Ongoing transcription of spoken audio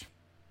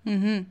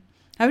Mm-hmm.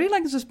 I really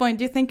like this point.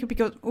 Do you think,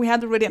 because we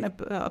had already an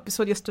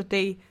episode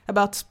yesterday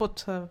about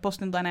spot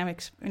posting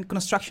dynamics in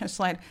construction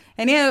side,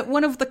 and yeah,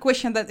 one of the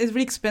questions that is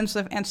really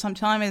expensive and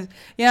sometimes is,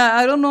 yeah,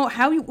 I don't know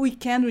how we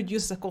can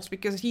reduce the cost,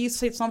 because he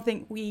said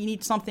something, we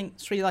need something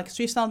like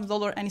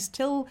 $3,000 and he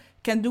still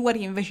can do what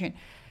he envisioned.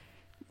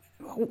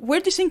 Where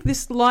do you think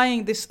this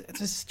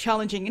is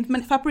challenging in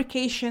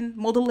fabrication,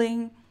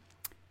 modeling,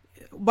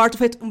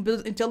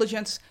 artificial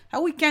intelligence,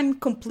 how we can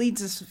complete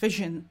this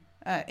vision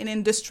in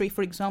industry,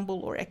 for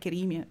example, or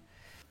academia?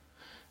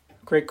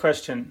 Great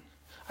question.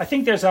 I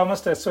think there's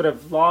almost a sort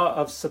of law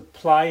of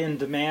supply and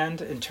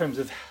demand in terms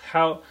of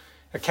how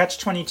a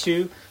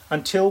catch-22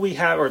 until we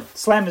have, or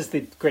SLAM is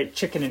the great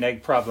chicken and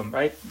egg problem,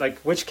 right? Like,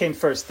 which came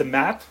first, the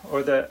map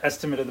or the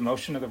estimate of the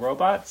motion of the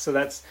robot? So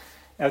that's,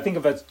 I think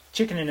of a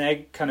chicken and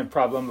egg kind of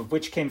problem of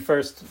which came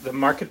first, the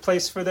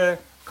marketplace for the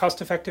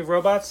cost-effective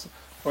robots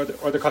or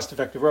the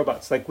cost-effective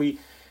robots. Like we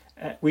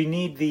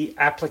need the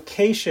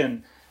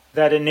application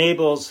that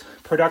enables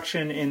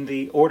production in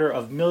the order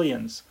of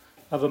millions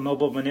of a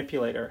mobile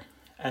manipulator.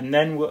 And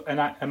then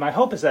and my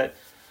hope is that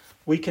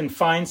we can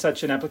find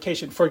such an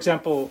application. For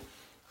example,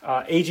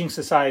 aging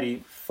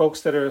society, folks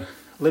that are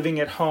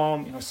living at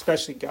home,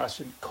 especially, in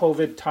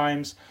COVID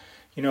times,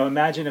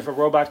 imagine if a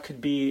robot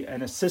could be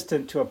an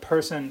assistant to a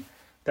person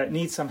that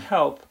needs some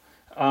help.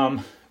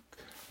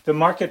 The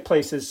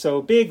marketplace is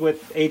so big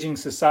with aging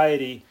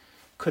society.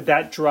 Could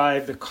that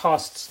drive the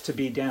costs to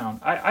be down?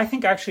 I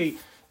think actually,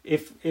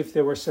 if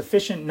there were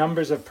sufficient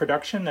numbers of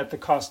production, that the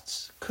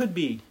costs could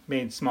be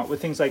made small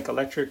with things like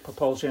electric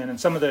propulsion and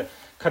some of the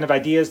kind of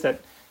ideas that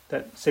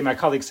say my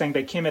colleague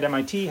Sang-Bae Kim at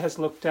MIT has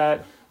looked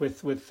at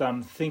with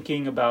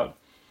thinking about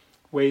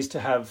ways to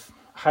have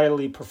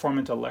highly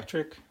performant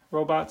electric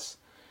robots,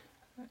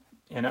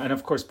 and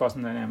of course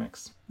Boston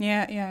Dynamics.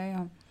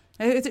 Yeah.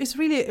 It's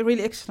really a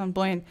really excellent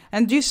point.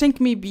 And do you think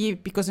maybe,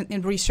 because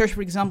in research,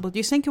 for example, do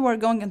you think you are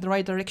going in the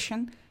right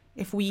direction?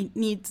 If we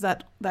need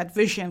that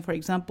vision, for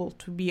example,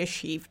 to be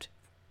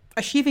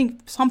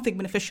achieving something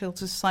beneficial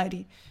to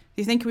society,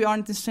 do you think we are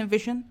in the same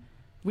vision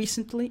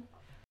recently?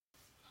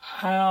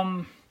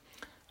 I'd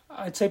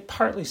say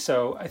partly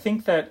so. I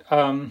think that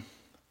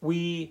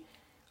we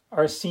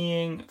are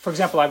seeing, for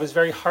example, I was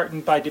very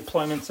heartened by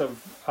deployments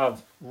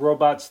of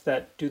robots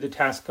that do the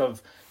task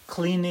of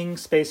cleaning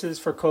spaces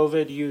for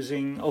COVID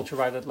using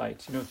ultraviolet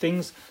light.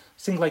 Things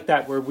like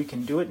that where we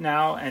can do it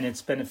now and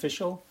it's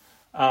beneficial.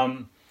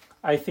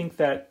 I think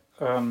that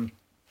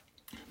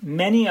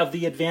many of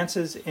the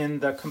advances in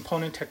the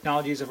component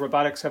technologies of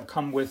robotics have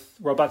come with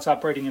robots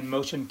operating in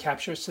motion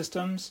capture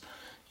systems,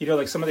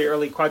 like some of the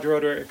early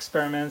quadrotor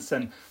experiments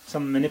and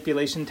some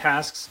manipulation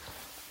tasks.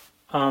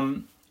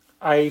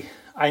 I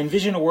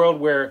envision a world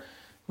where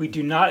we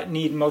do not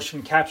need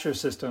motion capture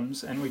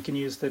systems, and we can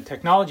use the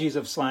technologies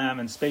of SLAM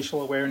and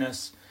spatial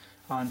awareness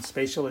and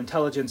spatial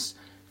intelligence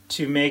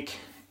to make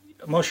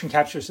motion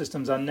capture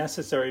systems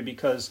unnecessary,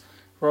 because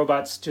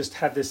robots just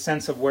have this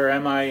sense of where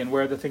am I and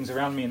where are the things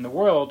around me in the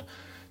world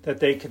that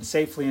they can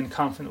safely and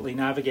confidently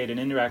navigate and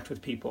interact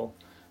with people.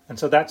 And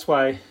so that's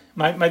why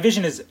my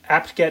vision is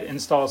apt-get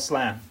install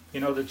SLAM.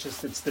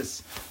 It's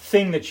this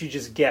thing that you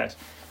just get.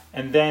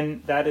 And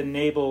then that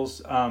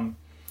enables,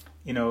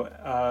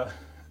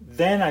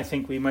 then I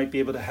think we might be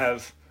able to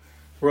have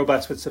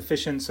robots with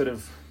sufficient sort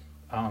of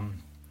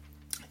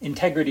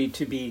integrity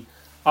to be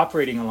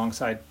operating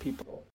alongside people.